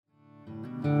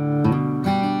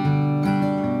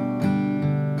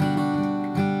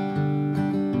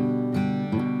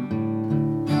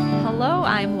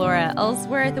Linda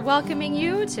Ellsworth, welcoming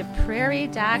you to Prairie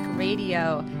Doc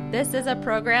Radio. This is a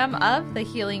program of the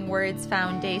Healing Words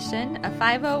Foundation, a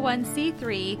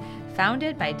 501c3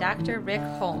 founded by Dr. Rick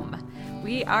Holm.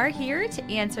 We are here to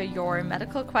answer your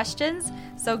medical questions,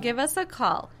 so give us a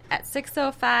call at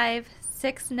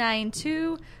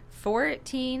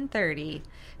 605-692-1430.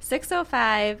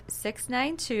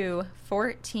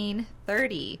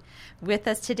 605-692-1430. With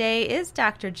us today is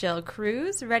Dr. Jill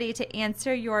Cruz, ready to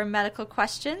answer your medical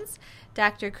questions.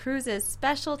 Dr. Cruz's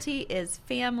specialty is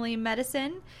family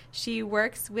medicine. She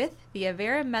works with the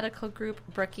Avera Medical Group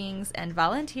Brookings and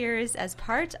volunteers as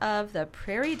part of the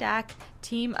Prairie Doc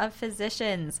team of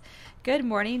physicians. Good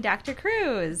morning, Dr.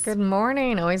 Cruz. Good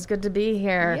morning. Always good to be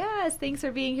here. Yes, thanks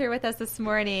for being here with us this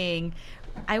morning.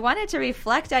 I wanted to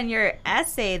reflect on your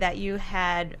essay that you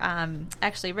had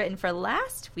actually written for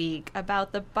last week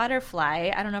about the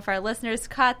butterfly. I don't know if our listeners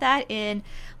caught that in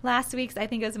last week's, I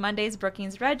think it was Monday's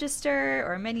Brookings Register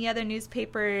or many other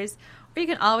newspapers, or you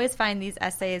can always find these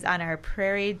essays on our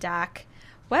Prairie Doc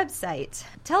website.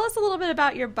 Tell us a little bit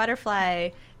about your butterfly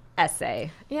essay.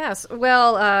 Yes.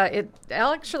 Well, it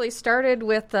actually started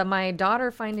with my daughter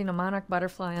finding a monarch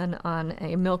butterfly on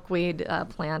a milkweed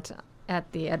plant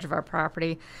at the edge of our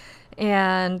property.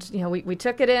 And, you know, we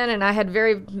took it in, and I had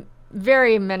very,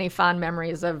 very many fond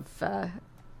memories of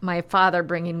my father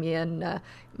bringing me in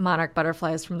monarch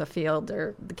butterflies from the field,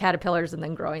 or the caterpillars, and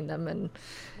then growing them and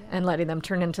letting them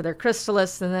turn into their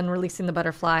chrysalis and then releasing the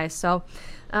butterfly. So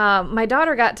my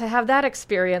daughter got to have that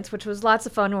experience, which was lots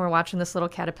of fun. We were watching this little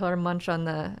caterpillar munch on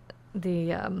the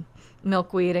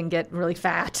milkweed and get really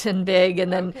fat and big,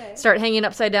 and then start hanging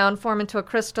upside down, form into a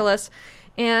chrysalis.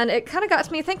 And it kind of got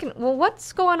me thinking, well,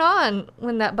 what's going on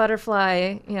when that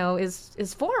butterfly, you know,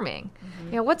 is forming? Mm-hmm.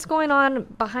 You know, what's going on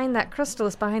behind that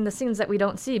chrysalis, behind the scenes that we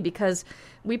don't see? Because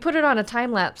we put it on a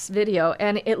time-lapse video,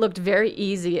 and it looked very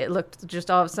easy. It looked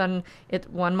just all of a sudden,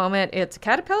 one moment it's a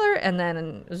caterpillar, and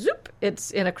then zoop,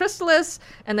 it's in a chrysalis,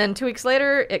 and then 2 weeks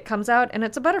later it comes out and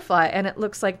it's a butterfly. And it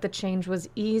looks like the change was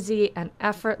easy and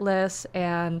effortless,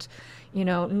 and, you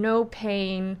know, no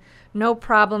pain, no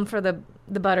problem for the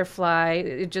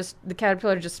butterfly. The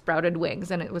caterpillar just sprouted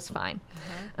wings, and it was fine.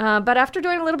 Mm-hmm. But after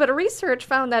doing a little bit of research,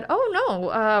 found that,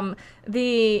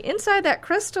 the inside that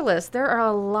chrysalis, there are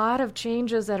a lot of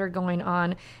changes that are going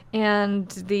on, and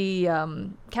the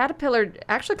caterpillar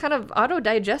actually kind of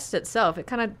auto-digests itself. It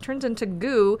kind of turns into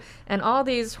goo, and all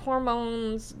these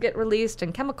hormones get released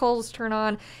and chemicals turn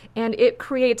on, and it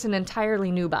creates an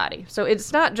entirely new body. So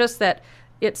it's not just that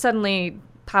it suddenly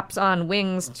pops on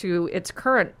wings to its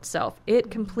current self.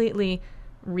 It completely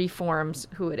reforms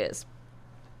who it is.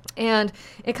 And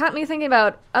it got me thinking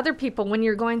about other people when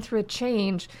you're going through a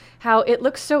change, how it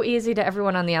looks so easy to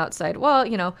everyone on the outside. Well,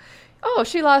 you know, oh,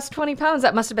 she lost 20 pounds.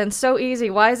 That must have been so easy.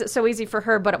 Why is it so easy for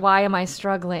her, but why am I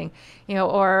struggling? You know,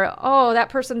 or, oh, that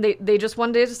person, they just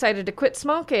one day decided to quit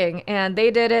smoking, and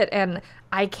they did it, and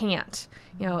I can't.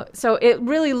 You know, so it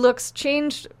really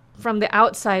changed from the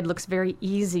outside looks very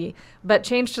easy, but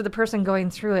change to the person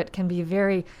going through it can be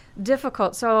very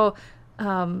difficult. So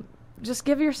just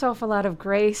give yourself a lot of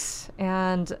grace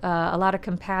and a lot of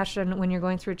compassion when you're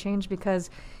going through a change, because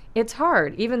it's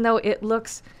hard. Even though it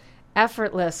looks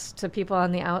effortless to people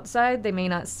on the outside, they may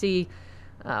not see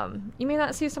you may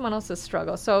not see someone else's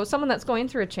struggle. So someone that's going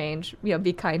through a change, you know,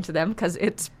 be kind to them, because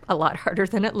it's a lot harder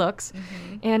than it looks.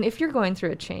 Mm-hmm. And if you're going through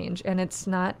a change and it's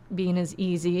not being as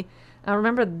easy,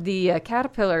 remember, the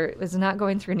caterpillar is not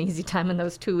going through an easy time in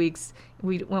those 2 weeks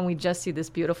when we just see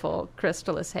this beautiful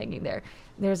chrysalis hanging there.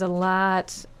 There's a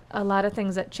lot of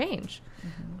things that change.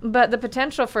 Mm-hmm. But the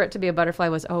potential for it to be a butterfly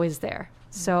was always there.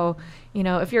 Mm-hmm. So, you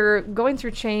know, if you're going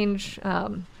through change,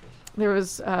 there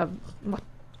was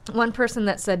one person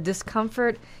that said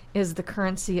discomfort is the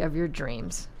currency of your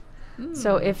dreams. Mm.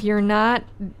 So if you're not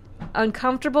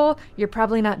uncomfortable, you're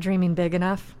probably not dreaming big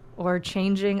enough or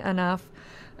changing enough.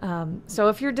 So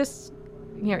if you're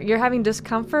you're having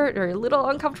discomfort or a little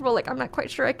uncomfortable, like, I'm not quite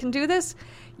sure I can do this,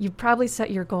 you probably set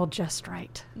your goal just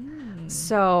right. Mm.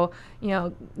 So, you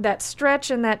know, that stretch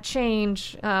and that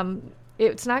change,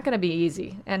 it's not going to be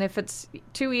easy. And if it's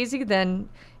too easy, then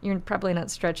you're probably not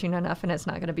stretching enough, and it's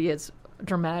not going to be as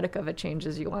dramatic of a change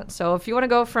as you want. So if you want to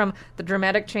go from the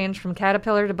dramatic change from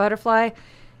caterpillar to butterfly,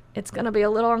 it's going to be a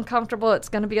little uncomfortable. It's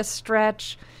going to be a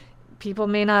stretch. People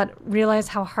may not realize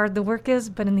how hard the work is,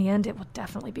 but in the end, it will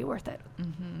definitely be worth it.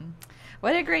 Mm-hmm.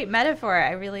 What a great metaphor.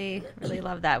 I really, really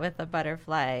love that with the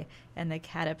butterfly and the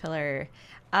caterpillar.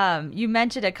 You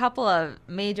mentioned a couple of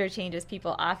major changes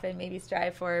people often maybe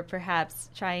strive for, perhaps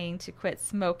trying to quit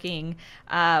smoking.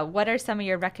 What are some of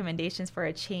your recommendations for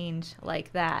a change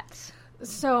like that?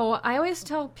 So I always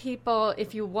tell people,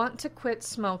 if you want to quit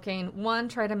smoking, one,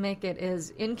 try to make it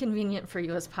as inconvenient for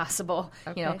you as possible.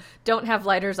 Okay. Don't have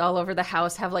lighters all over the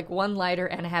house. Have like one lighter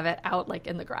and have it out like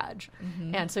in the garage.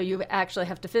 Mm-hmm. And so you actually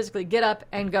have to physically get up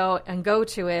and go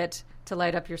to it to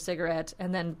light up your cigarette,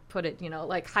 and then put it,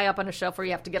 like high up on a shelf where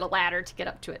you have to get a ladder to get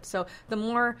up to it. So the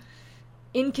more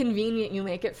inconvenient you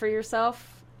make it for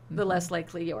yourself, the less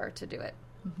likely you are to do it.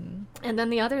 Mm-hmm. And then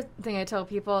the other thing I tell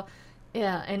people,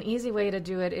 an easy way to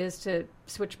do it is to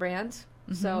switch brands.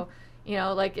 Mm-hmm. So,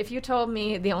 like if you told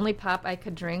me the only pop I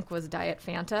could drink was Diet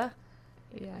Fanta,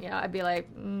 I'd be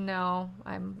like, no,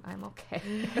 I'm okay.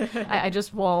 I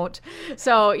just won't.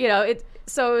 So,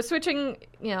 so switching,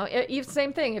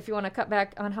 same thing. If you want to cut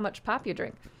back on how much pop you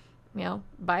drink,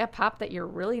 buy a pop that you're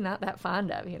really not that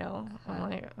fond of, I'm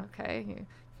like, okay, if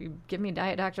you give me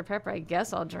Diet Dr. Pepper, I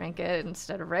guess I'll drink it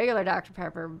instead of regular Dr.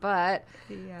 Pepper, but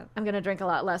I'm going to drink a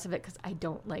lot less of it because I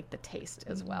don't like the taste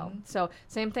as well. So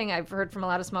same thing I've heard from a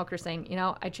lot of smokers saying,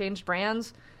 I changed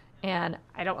brands and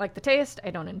I don't like the taste.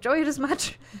 I don't enjoy it as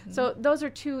much. So those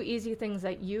are two easy things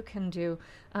that you can do.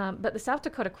 But the South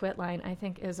Dakota Quit line, I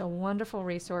think, is a wonderful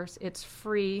resource. It's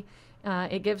free.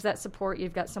 It gives that support.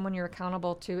 You've got someone you're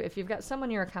accountable to. If you've got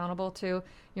someone you're accountable to,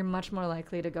 you're much more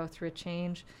likely to go through a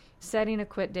change. Setting a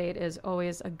quit date is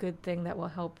always a good thing that will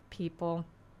help people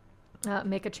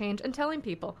make a change, and telling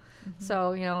people.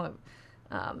 So,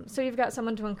 so you've got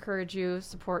someone to encourage you,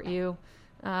 support you.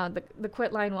 The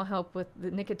Quit line will help with the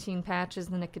nicotine patches,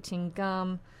 the nicotine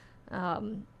gum,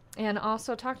 and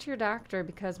also talk to your doctor,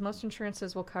 because most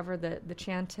insurances will cover the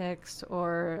Chantix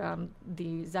or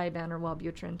the Zyban or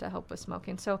Wellbutrin to help with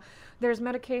smoking. So there's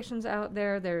medications out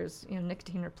there. There's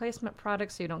nicotine replacement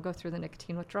products so you don't go through the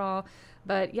nicotine withdrawal.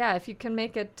 But yeah, if you can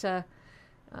make it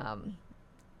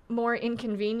more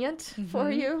inconvenient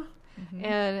for you,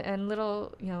 and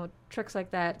little tricks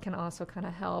like that can also kind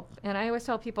of help. And I always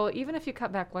tell people, even if you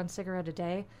cut back one cigarette a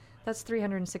day, that's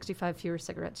 365 fewer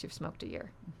cigarettes you've smoked a year.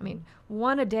 I mean,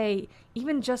 one a day,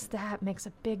 even just that makes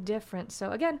a big difference. So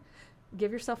again,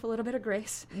 give yourself a little bit of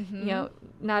grace.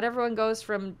 Not everyone goes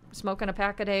from smoking a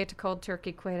pack a day to cold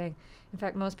turkey quitting. In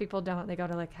fact, most people don't. They go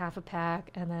to like half a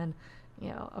pack and then,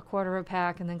 a quarter of a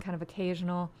pack and then kind of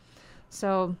occasional.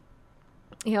 So,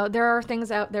 there are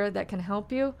things out there that can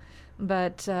help you,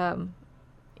 but, I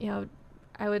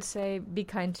would say be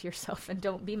kind to yourself and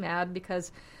don't be mad,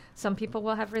 because some people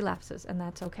will have relapses, and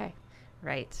that's okay.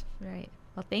 Right.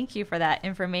 Well, thank you for that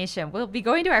information. We'll be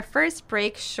going to our first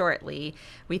break shortly.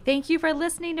 We thank you for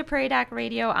listening to Prairie Doc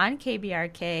Radio on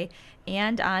KBRK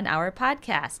and on our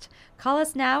podcast. Call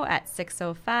us now at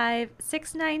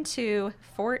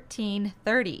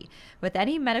 605-692-1430 with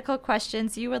any medical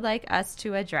questions you would like us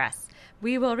to address.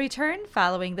 We will return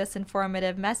following this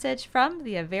informative message from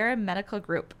the Avera Medical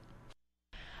Group.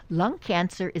 Lung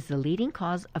cancer is the leading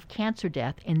cause of cancer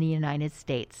death in the United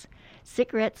States.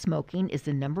 Cigarette smoking is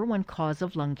the #1 cause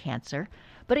of lung cancer,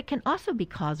 but it can also be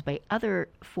caused by other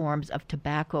forms of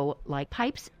tobacco like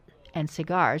pipes and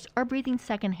cigars, or breathing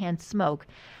secondhand smoke,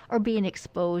 or being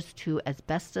exposed to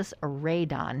asbestos or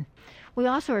radon. We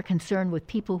also are concerned with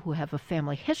people who have a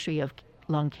family history of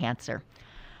lung cancer.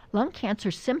 Lung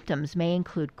cancer symptoms may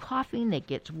include coughing that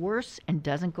gets worse and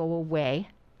doesn't go away,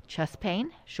 chest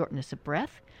pain, shortness of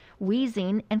breath,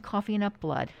 wheezing, and coughing up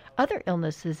blood. Other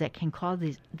illnesses that can cause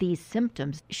these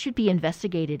symptoms should be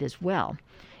investigated as well.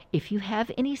 If you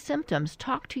have any symptoms,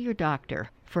 talk to your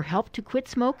doctor. For help to quit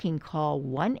smoking, call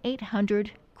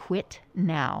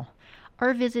 1-800-QUIT-NOW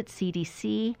or visit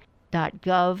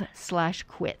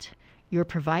cdc.gov/quit. Your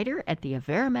provider at the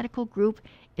Avera Medical Group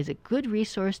is a good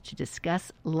resource to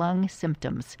discuss lung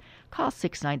symptoms. Call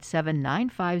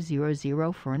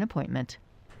 697-9500 for an appointment.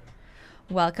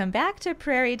 Welcome back to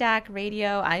Prairie Doc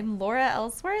Radio. I'm Laura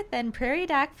Ellsworth, and Prairie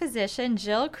Doc physician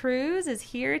Jill Cruz is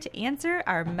here to answer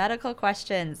our medical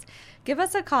questions. Give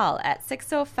us a call at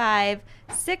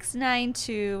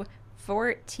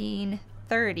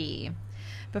 605-692-1430.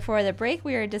 Before the break,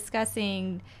 we were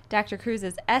discussing Dr.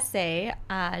 Cruz's essay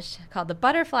called The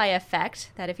Butterfly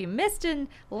Effect, that if you missed in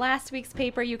last week's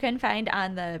paper, you can find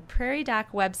on the Prairie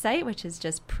Doc website, which is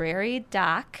just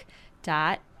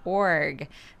prairiedoc.org. I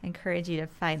encourage you to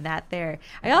find that there.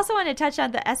 I also want to touch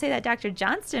on the essay that Dr.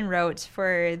 Johnston wrote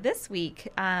for this week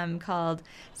called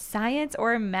Science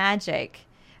or Magic.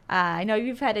 I know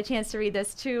you've had a chance to read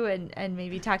this too, and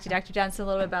maybe talk to Dr. Johnston a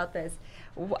little bit about this.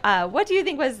 What do you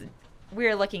think was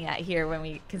we're looking at here when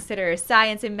we consider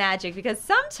science and magic, because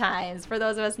sometimes for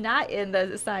those of us not in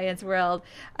the science world,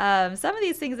 some of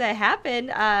these things that happen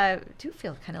do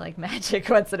feel kind of like magic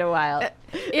once in a while.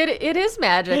 It is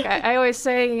magic. I always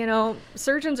say,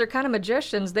 surgeons are kind of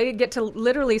magicians. They get to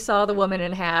literally saw the woman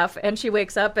in half and she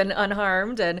wakes up and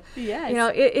unharmed. And,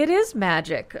 Yes. It is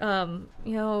magic.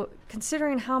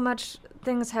 Considering how much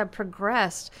things have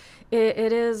progressed,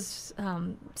 it is,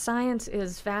 science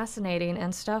is fascinating,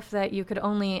 and stuff that you could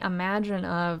only imagine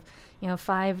of,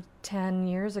 5-10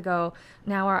 years ago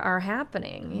now are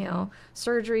happening.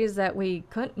 Surgeries that we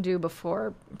couldn't do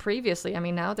before previously. I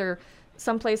mean, now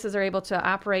some places are able to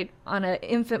operate on an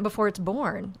infant before it's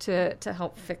born to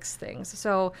help fix things.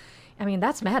 So, I mean,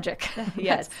 that's magic.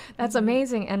 Yes. That's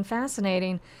amazing and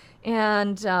fascinating.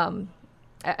 And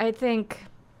I think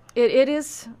it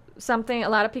is something a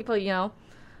lot of people,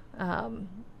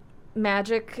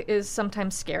 magic is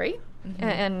sometimes scary,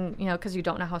 and because you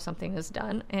don't know how something is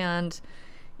done. And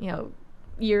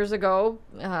years ago,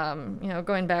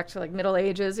 going back to like Middle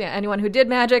Ages, anyone who did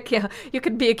magic, you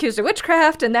could be accused of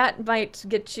witchcraft, and that might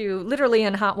get you literally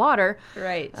in hot water.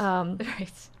 Right.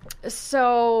 Right.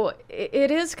 So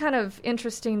it is kind of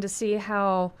interesting to see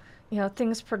how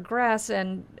things progress.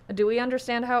 And do we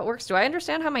understand how it works? Do I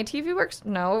understand how my TV works?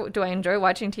 No. Do I enjoy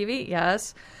watching TV?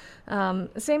 Yes.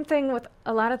 Same thing with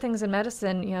a lot of things in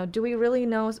medicine. Do we really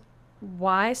know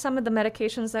why some of the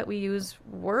medications that we use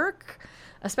work,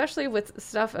 especially with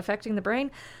stuff affecting the brain?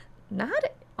 Not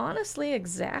honestly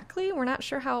exactly. We're not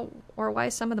sure how or why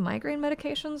some of the migraine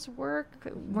medications work.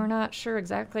 We're not sure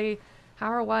exactly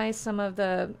how or why some of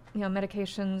the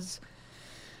medications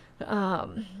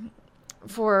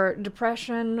for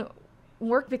depression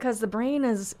work, because the brain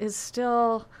is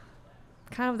still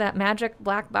kind of that magic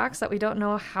black box that we don't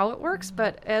know how it works.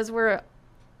 But as we're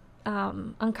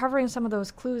uncovering some of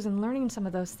those clues and learning some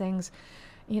of those things,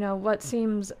 what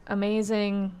seems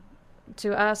amazing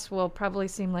to us will probably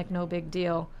seem like no big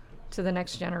deal to the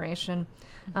next generation.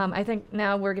 I think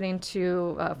now we're getting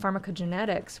to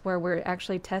pharmacogenetics, where we're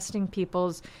actually testing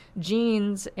people's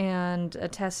genes and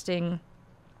testing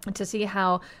to see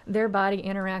how their body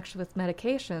interacts with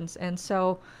medications. And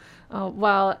so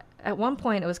while at one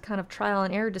point it was kind of trial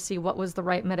and error to see what was the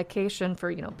right medication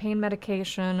for, pain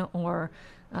medication or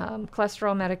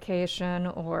cholesterol medication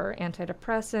or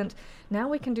antidepressant, now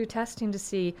we can do testing to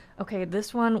see, okay,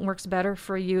 this one works better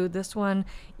for you. This one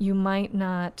you might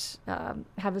not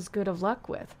have as good of luck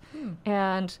with.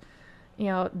 And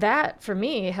that for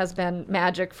me has been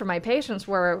magic for my patients,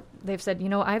 where they've said,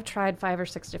 I've tried 5 or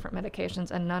 6 different medications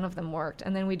and none of them worked.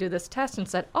 And then we do this test and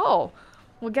said, oh,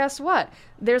 well, guess what?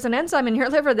 There's an enzyme in your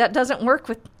liver that doesn't work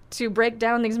to break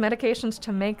down these medications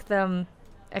to make them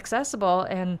accessible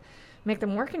and make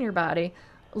them work in your body.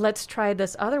 Let's try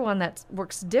this other one that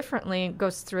works differently,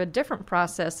 goes through a different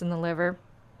process in the liver,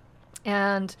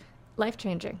 and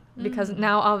life-changing, because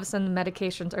now all of a sudden the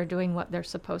medications are doing what they're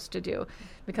supposed to do.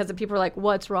 Because the people are like,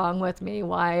 what's wrong with me?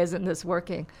 Why isn't this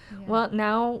working? Yeah. Well,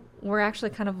 now we're actually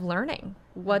kind of learning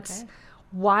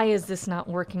why is this not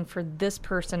working for this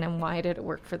person, and why did it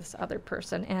work for this other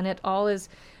person? And it all is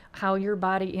how your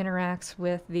body interacts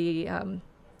with the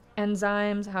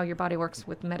enzymes, how your body works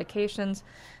with medications.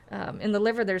 In the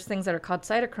liver, there's things that are called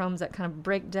cytochromes that kind of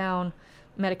break down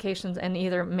medications and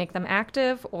either make them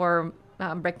active or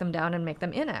break them down and make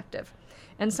them inactive.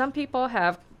 And some people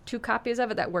have 2 copies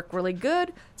of it that work really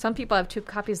good. Some people have 2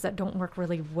 copies that don't work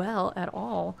really well at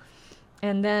all.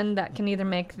 And then that can either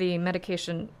make the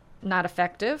medication not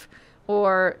effective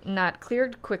or not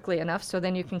cleared quickly enough, so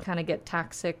then you can kind of get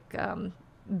toxic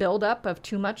buildup of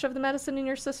too much of the medicine in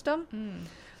your system.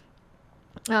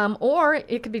 Or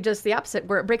it could be just the opposite,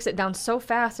 where it breaks it down so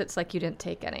fast it's like you didn't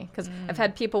take any. Because I've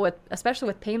had people especially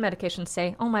with pain medication,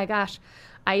 say, oh my gosh,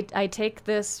 I take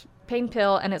this pain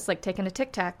pill and it's like taking a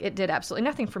Tic Tac. It did absolutely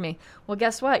nothing for me. Well,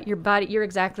 guess what? You're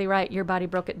exactly right. Your body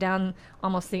broke it down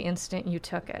almost the instant you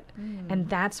took it. And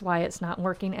that's why it's not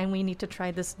working. And we need to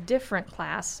try this different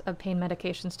class of pain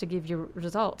medications to give you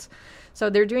results. So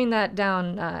they're doing that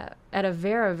down at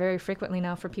Avera very frequently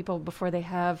now for people before they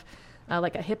have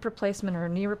like a hip replacement or a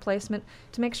knee replacement,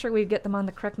 to make sure we get them on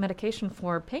the correct medication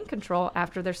for pain control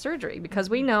after their surgery. Because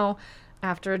we know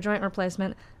after a joint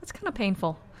replacement, it's kind of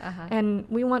painful. And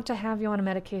we want to have you on a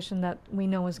medication that we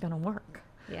know is going to work.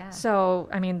 Yeah. So,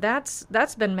 I mean, that's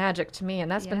been magic to me.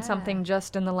 And that's been something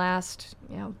just in the last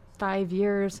 5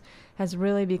 years has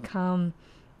really become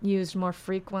used more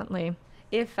frequently.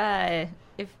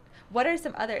 What are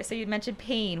some other, so you mentioned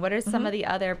pain, what are some of the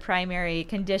other primary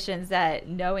conditions that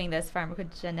knowing this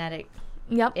pharmacogenetic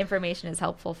Yep. information is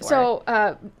helpful for. So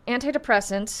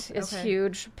antidepressants is Okay.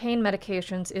 huge. Pain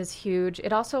medications is huge.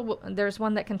 It also, there's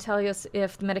one that can tell us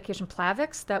if the medication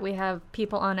Plavix that we have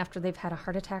people on after they've had a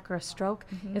heart attack or a stroke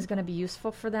is going to be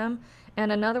useful for them.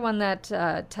 And another one that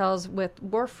tells with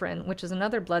warfarin, which is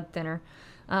another blood thinner,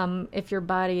 if your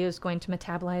body is going to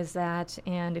metabolize that,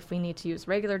 and if we need to use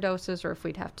regular doses or if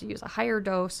we'd have to use a higher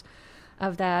dose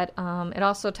of that. It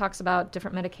also talks about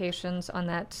different medications on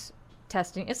that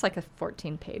testing. It's like a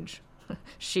 14-page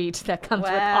sheet that comes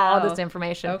with all this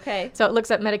information. Okay. So it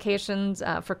looks at medications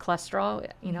for cholesterol,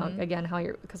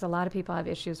 again, because a lot of people have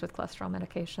issues with cholesterol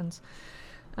medications.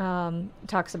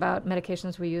 Talks about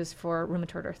medications we use for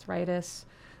rheumatoid arthritis,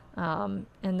 and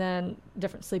then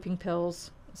different sleeping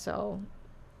pills. So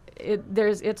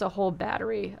it's a whole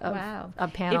battery of a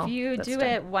panel. If you that's do done.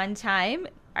 it one time,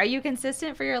 are you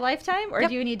consistent for your lifetime, or Yep.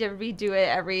 do you need to redo it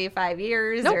every 5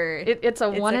 years? Nope. Or It's a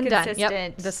one and done. Yep.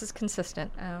 consistent- This is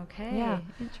consistent. Okay. Yeah.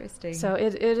 Interesting. So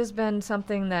it has been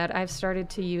something that I've started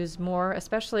to use more,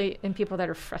 especially in people that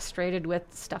are frustrated with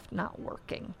stuff not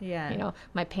working. Yeah.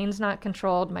 My pain's not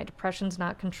controlled, my depression's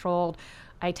not controlled.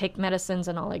 I take medicines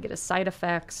and all I get is side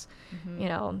effects.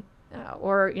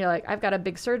 Or like I've got a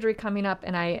big surgery coming up,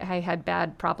 and I had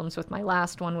bad problems with my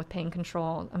last one with pain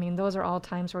control. I mean, those are all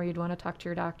times where you'd want to talk to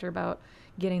your doctor about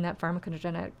getting that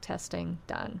pharmacogenetic testing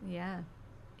done. Yeah,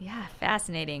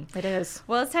 fascinating. It is.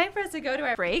 Well, it's time for us to go to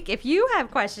our break. If you have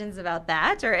questions about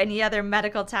that or any other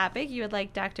medical topic you would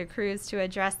like Dr. Kruse to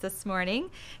address this morning,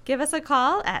 give us a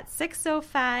call at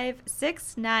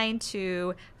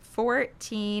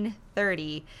 605-692-1430.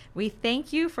 We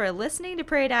thank you for listening to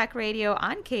Prairie Doc Radio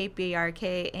on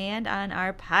KBRK and on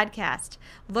our podcast.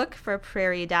 Look for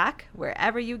Prairie Doc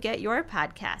wherever you get your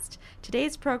podcast.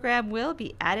 Today's program will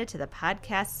be added to the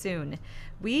podcast soon.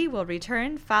 We will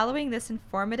return following this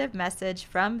informative message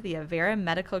from the Avera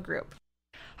Medical Group.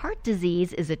 Heart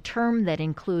disease is a term that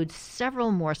includes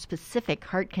several more specific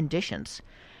heart conditions.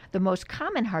 The most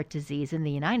common heart disease in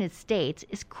the United States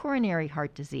is coronary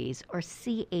heart disease, or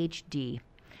CHD.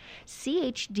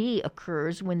 CHD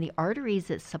occurs when the arteries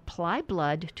that supply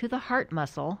blood to the heart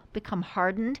muscle become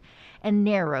hardened and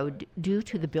narrowed due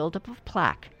to the buildup of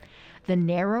plaque. The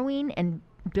narrowing and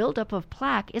buildup of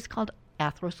plaque is called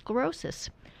atherosclerosis.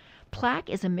 Plaque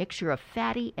is a mixture of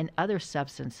fatty and other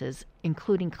substances,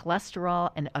 including cholesterol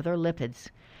and other lipids.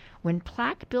 When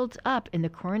plaque builds up in the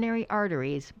coronary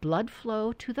arteries, blood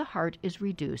flow to the heart is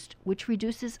reduced, which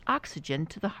reduces oxygen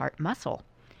to the heart muscle.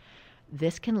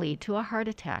 This can lead to a heart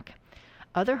attack.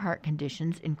 Other heart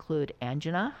conditions include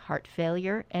angina, heart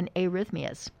failure, and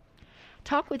arrhythmias.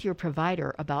 Talk with your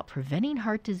provider about preventing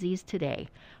heart disease today.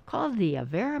 Call the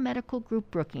Avera Medical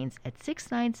Group Brookings at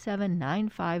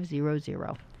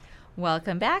 697-9500.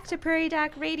 Welcome back to Prairie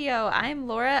Doc Radio. I'm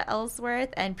Laura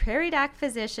Ellsworth, and Prairie Doc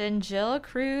physician Jill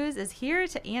Kruse is here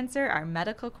to answer our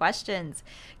medical questions.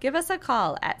 Give us a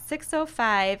call at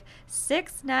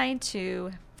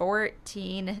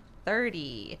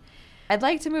 605-692-1430. I'd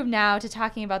like to move now to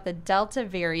talking about the Delta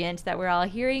variant that we're all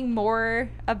hearing more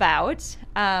about.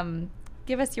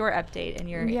 Give us your update and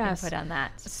your input on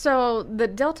that. So the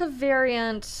Delta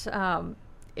variant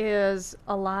is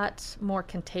a lot more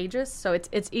contagious, so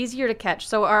it's easier to catch.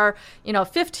 So our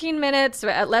 15 minutes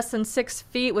at less than 6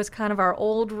 feet was kind of our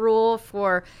old rule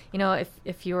for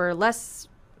if you were less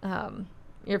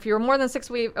if you were more than 6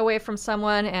 feet away from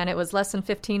someone and it was less than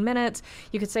 15 minutes,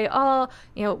 you could say,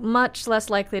 much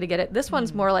less likely to get it. This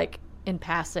one's more like in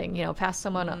passing, past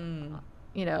someone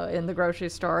in the grocery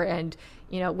store, and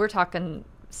we're talking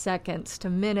seconds to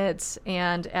minutes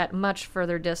and at much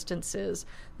further distances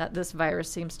that this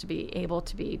virus seems to be able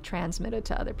to be transmitted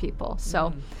to other people.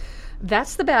 So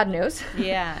that's the bad news.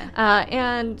 Yeah.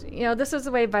 And this is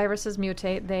the way viruses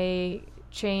mutate. They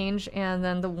change, and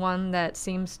then the one that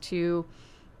seems to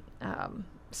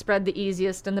spread the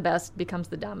easiest and the best becomes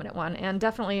the dominant one. And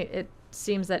definitely it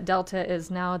seems that Delta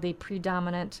is now the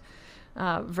predominant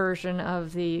version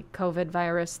of the COVID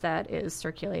virus that is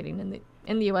circulating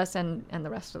in the U.S. and the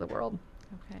rest of the world.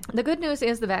 Okay. The good news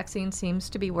is the vaccine seems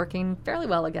to be working fairly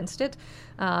well against it.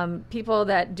 People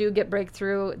that do get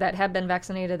breakthrough, that have been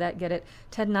vaccinated, that get it,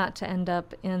 tend not to end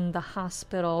up in the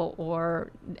hospital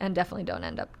and definitely don't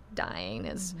end up dying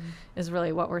is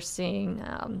really what we're seeing.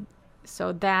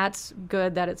 So that's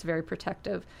good that it's very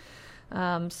protective.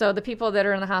 So the people that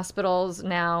are in the hospitals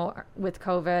now with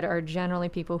COVID are generally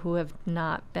people who have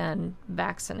not been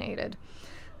vaccinated.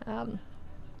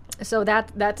 So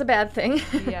that's a bad thing.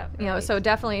 Yeah. Right. So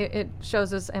definitely it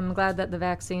shows us, I'm glad that the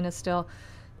vaccine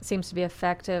seems to be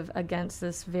effective against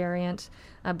this variant.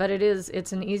 But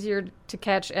it's an easier to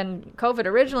catch, and COVID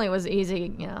originally was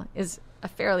easy, a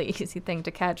fairly easy thing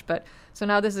to catch. But so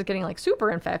now this is getting like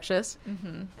super infectious,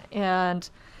 and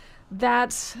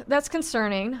that's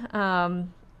concerning.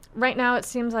 Right now, it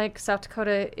seems like South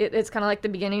Dakota, it's kind of like the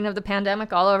beginning of the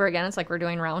pandemic all over again. It's like we're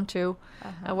doing round 2,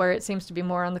 where it seems to be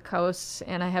more on the coast,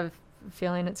 and I have a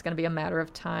feeling it's going to be a matter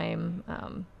of time.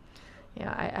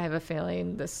 I have a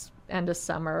feeling this end of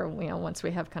summer, once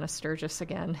we have kind of Sturgis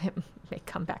again, it may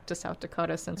come back to South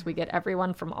Dakota since we get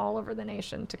everyone from all over the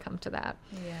nation to come to that.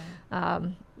 Yeah.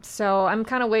 So I'm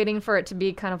kind of waiting for it to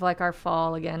be kind of like our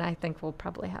fall again. I think we'll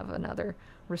probably have another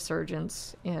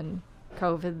resurgence in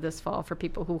COVID this fall for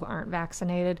people who aren't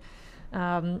vaccinated.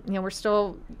 We're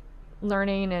still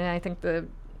learning, and I think they're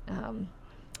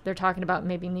talking about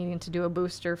maybe needing to do a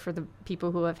booster for the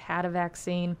people who have had a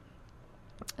vaccine,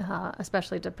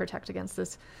 especially to protect against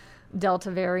this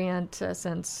Delta variant,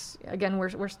 since, again,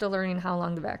 we're still learning how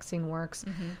long the vaccine works.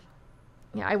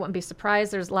 I wouldn't be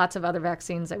surprised. There's lots of other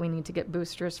vaccines that we need to get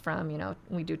boosters from.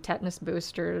 We do tetanus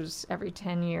boosters every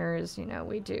 10 years.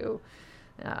 We do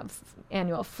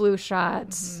annual flu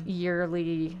shots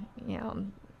yearly.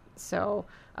 So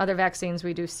other vaccines,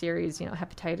 we do series.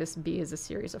 Hepatitis B is a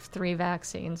series of 3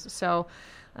 vaccines. So,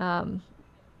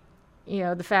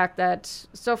 the fact that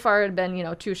so far it had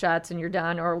been, 2 shots and you're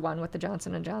done, or 1 with the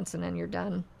Johnson & Johnson and you're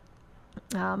done.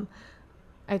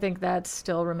 I think that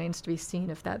still remains to be seen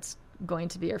if that's going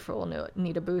to be or if we'll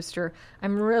need a booster.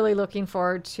 I'm really looking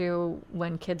forward to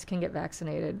when kids can get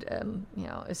vaccinated,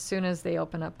 as soon as they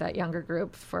open up that younger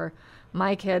group for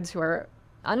my kids who are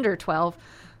under 12.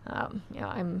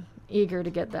 I'm eager to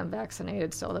get them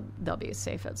vaccinated so they'll be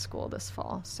safe at school this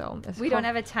fall. So we don't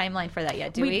have a timeline for that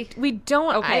yet, do we? We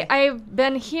don't. Okay. I've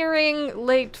been hearing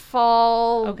late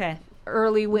fall. Okay.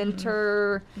 Early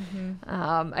winter.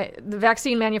 The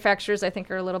vaccine manufacturers, I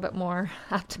think, are a little bit more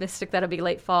optimistic that it'll be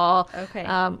late fall. Okay.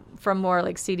 From more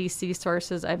like CDC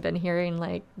sources, I've been hearing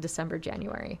like December,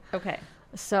 January. Okay.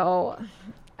 So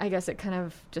I guess it kind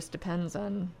of just depends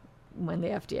on when the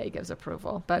FDA gives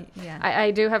approval. But Yeah.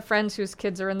 I do have friends whose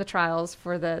kids are in the trials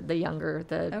for the younger,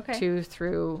 Okay. 2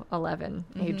 through 11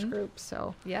 age group.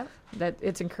 So Yep. that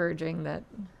it's encouraging that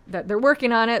they're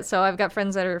working on it. So I've got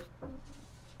friends that are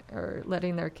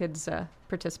letting their kids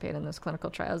participate in those clinical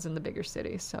trials in the bigger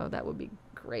cities. So that would be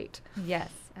great. Yes,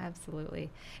 absolutely.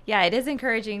 Yeah, it is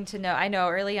encouraging to know. I know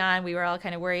early on we were all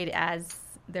kind of worried as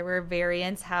there were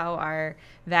variants how our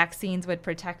vaccines would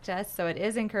protect us. So it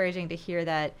is encouraging to hear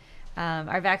that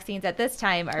our vaccines at this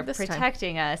time are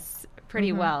protecting us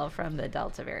pretty well from the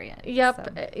Delta variant. Yep. So.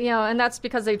 And that's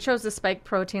because they chose the spike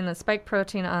protein. The spike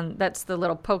protein that's the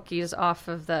little pokies off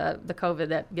of the COVID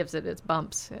that gives it its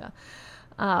bumps. Yeah.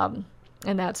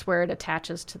 And that's where it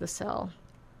attaches to the cell.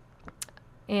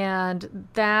 And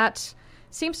that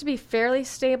seems to be fairly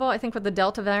stable. I think with the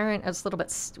Delta variant, it's a little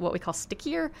bit what we call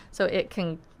stickier. So it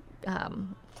can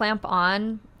clamp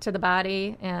on to the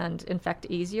body and infect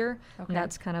easier. Okay. And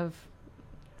that's kind of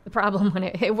the problem when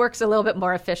it works a little bit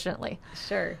more efficiently.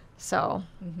 Sure. So,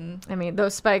 I mean,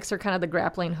 those spikes are kind of the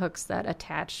grappling hooks that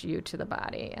attach you to the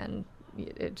body, and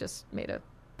it just made a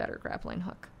better grappling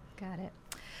hook. Got it.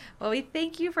 Well, we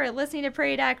thank you for listening to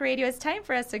Prairie Doc Radio. It's time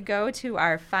for us to go to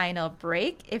our final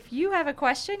break. If you have a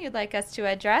question you'd like us to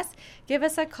address, give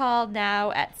us a call now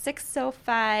at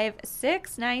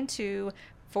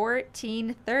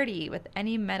 605-692-1430 with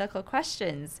any medical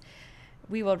questions.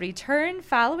 We will return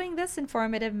following this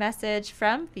informative message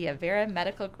from the Avera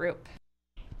Medical Group.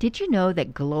 Did you know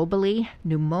that globally,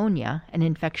 pneumonia, an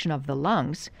infection of the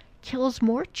lungs, kills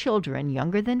more children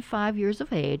younger than 5 years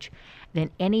of age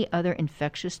than any other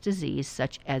infectious disease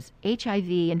such as HIV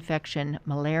infection,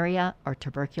 malaria, or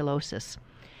tuberculosis?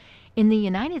 In the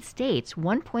United States,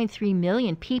 1.3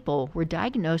 million people were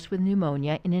diagnosed with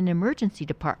pneumonia in an emergency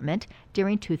department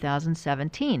during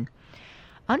 2017.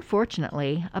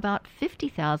 Unfortunately, about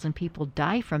 50,000 people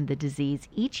die from the disease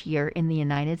each year in the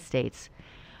United States.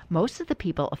 Most of the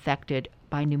people affected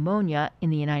by pneumonia in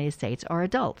the United States are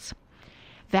adults.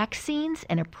 Vaccines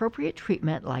and appropriate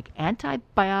treatment like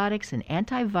antibiotics and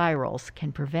antivirals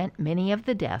can prevent many of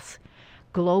the deaths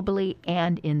globally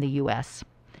and in the U.S.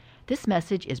 This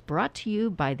message is brought to you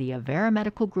by the Avera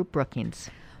Medical Group Brookings.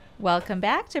 Welcome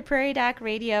back to Prairie Doc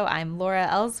Radio. I'm Laura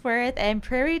Ellsworth, and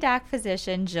Prairie Doc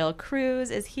physician Jill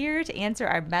Cruz is here to answer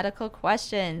our medical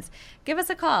questions. Give us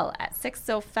a call at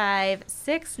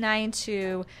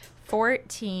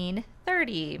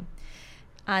 605-692-1430.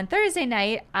 On Thursday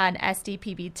night on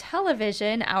SDPB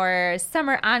television, our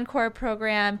Summer Encore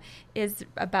program is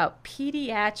about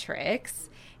pediatrics.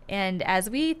 And as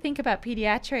we think about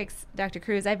pediatrics, Dr.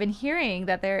 Cruz, I've been hearing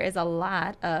that there is a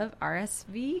lot of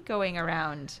RSV going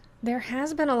around. There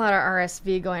has been a lot of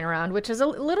RSV going around, which is a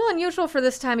little unusual for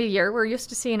this time of year. We're used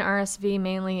to seeing RSV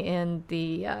mainly in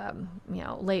the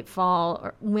late fall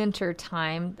or winter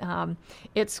time.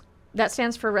 That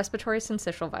stands for respiratory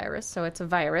syncytial virus, so it's a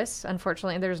virus.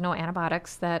 Unfortunately, there's no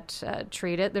antibiotics that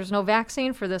treat it. There's no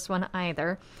vaccine for this one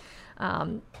either.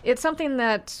 It's something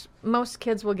that most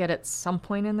kids will get at some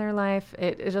point in their life.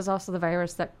 It is also the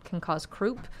virus that can cause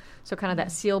croup, so kind of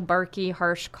that seal, barky,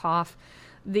 harsh cough.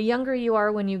 The younger you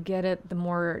are when you get it, the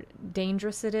more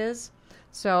dangerous it is.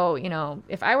 So,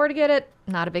 if I were to get it,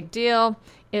 not a big deal.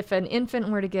 If an infant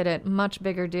were to get it, much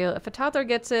bigger deal. If a toddler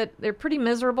gets it, they're pretty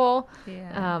miserable.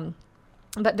 Yeah.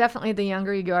 But definitely the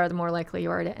younger you are, the more likely you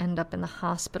are to end up in the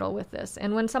hospital with this.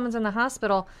 And when someone's in the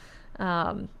hospital,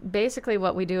 basically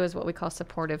what we do is what we call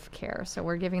supportive care. So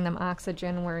we're giving them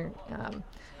oxygen. We're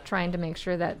trying to make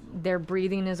sure that their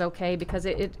breathing is okay, because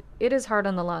it is hard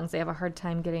on the lungs. They have a hard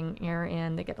time getting air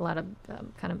in. They get a lot of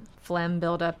kind of phlegm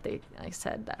buildup. Like I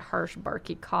said, that harsh,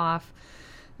 barky cough.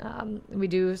 We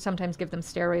do sometimes give them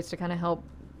steroids to kind of help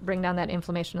bring down that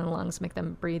inflammation in the lungs, make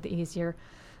them breathe easier.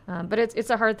 But it's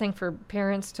a hard thing for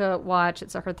parents to watch.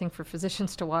 It's a hard thing for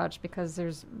physicians to watch, because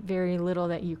there's very little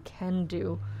that you can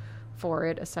do for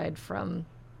it aside from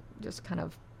just kind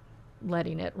of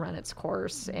letting it run its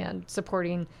course and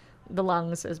supporting the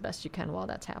lungs as best you can while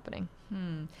that's happening.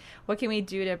 What can we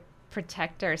do to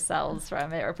protect ourselves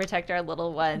from it, or protect our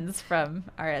little ones from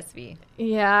RSV?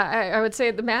 Yeah, I would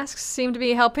say the masks seem to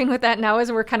be helping with that now, as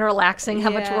we're kind of relaxing how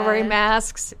much we're wearing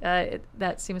masks.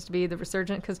 That seems to be the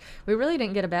resurgent, because we really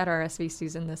didn't get a bad RSV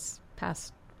season this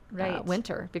past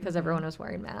winter, because everyone was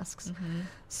wearing masks.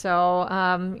 So,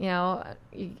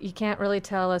 you can't really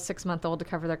tell a 6-month-old to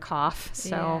cover their cough.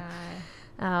 So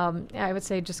I would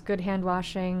say just good hand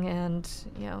washing and,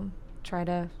 try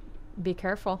to be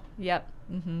careful. Yep.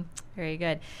 Very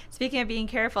good. Speaking of being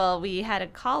careful, we had a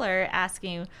caller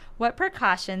asking, what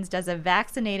precautions does a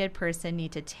vaccinated person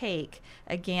need to take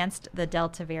against the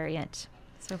Delta variant?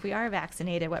 So if we are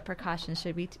vaccinated, what precautions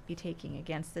should we be taking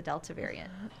against the Delta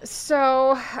variant?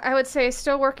 So I would say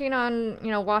still working on,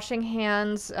 washing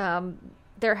hands.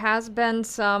 There has been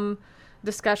some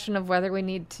discussion of whether we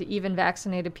need to even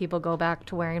vaccinated people go back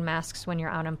to wearing masks when you're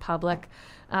out in public.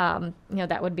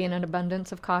 That would be an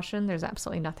abundance of caution. There's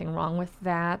absolutely nothing wrong with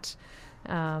that.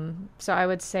 So I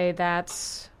would say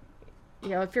that's,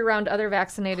 if you're around other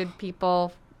vaccinated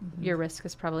people, your risk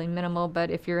is probably minimal.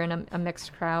 But if you're in a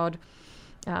mixed crowd,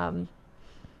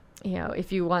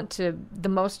 if you want to, the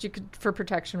most you could for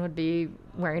protection would be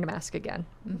wearing a mask again.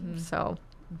 So,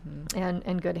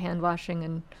 and good hand washing,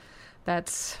 and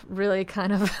that's really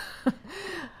kind of,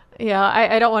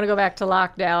 I don't want to go back to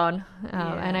lockdown,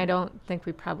 and I don't think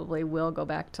we probably will go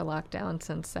back to lockdown,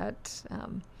 since that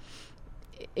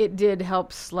it did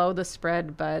help slow the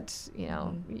spread, but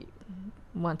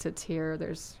once it's here,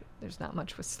 there's not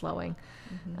much with slowing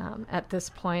at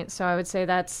this point. So I would say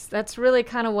that's really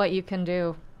kind of what you can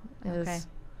do. There's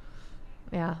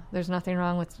nothing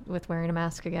wrong with wearing a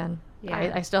mask again.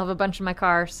 I still have a bunch in my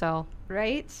car, so.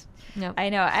 Right? Yep. I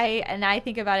know. I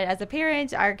think about it as a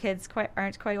parent. Our kids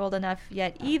aren't quite old enough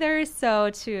yet either,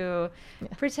 so to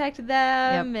protect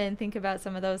them and think about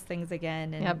some of those things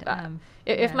again. And,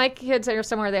 if my kids are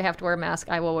somewhere they have to wear a mask,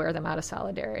 I will wear them out of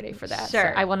solidarity for that. Sure. So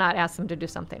I will not ask them to do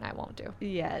something I won't do.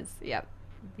 Yes. Yep.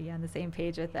 Be on the same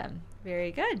page with them.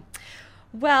 Very good.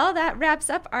 Well, that wraps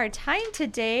up our time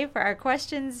today for our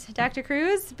questions, Dr.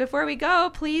 Cruz. Before we go,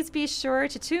 please be sure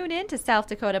to tune in to South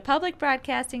Dakota Public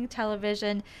Broadcasting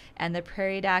Television and the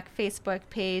Prairie Doc Facebook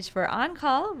page for On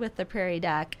Call with the Prairie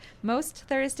Doc, most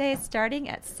Thursdays starting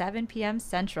at 7 p.m.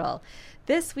 Central.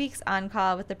 This week's On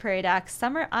Call with the Prairie Doc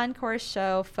Summer Encore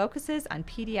show focuses on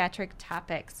pediatric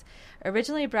topics.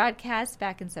 Originally broadcast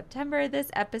back in September,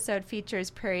 this episode features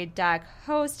Prairie Doc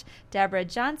host Deborah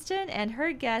Johnston and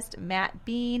her guest Matt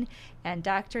Bean and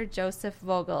Dr. Joseph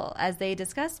Vogel as they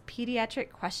discuss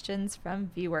pediatric questions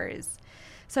from viewers.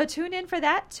 So tune in for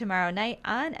that tomorrow night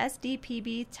on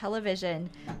SDPB television.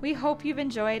 We hope you've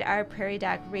enjoyed our Prairie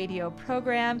Doc radio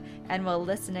program, and will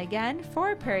listen again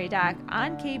for Prairie Doc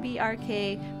on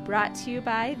KBRK, brought to you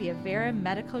by the Avera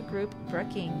Medical Group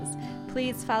Brookings.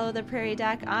 Please follow the Prairie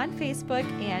Doc on Facebook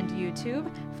and YouTube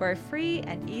for free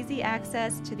and easy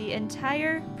access to the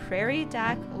entire Prairie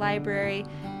Doc library.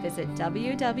 Visit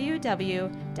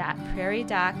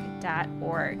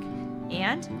www.prairiedoc.org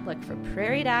and look for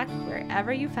Prairie Doc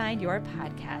wherever you find your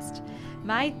podcast.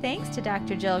 My thanks to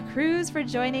Dr. Jill Cruz for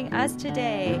joining us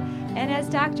today. And as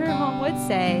Dr. Holm would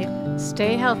say,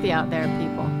 stay healthy out there,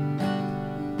 people.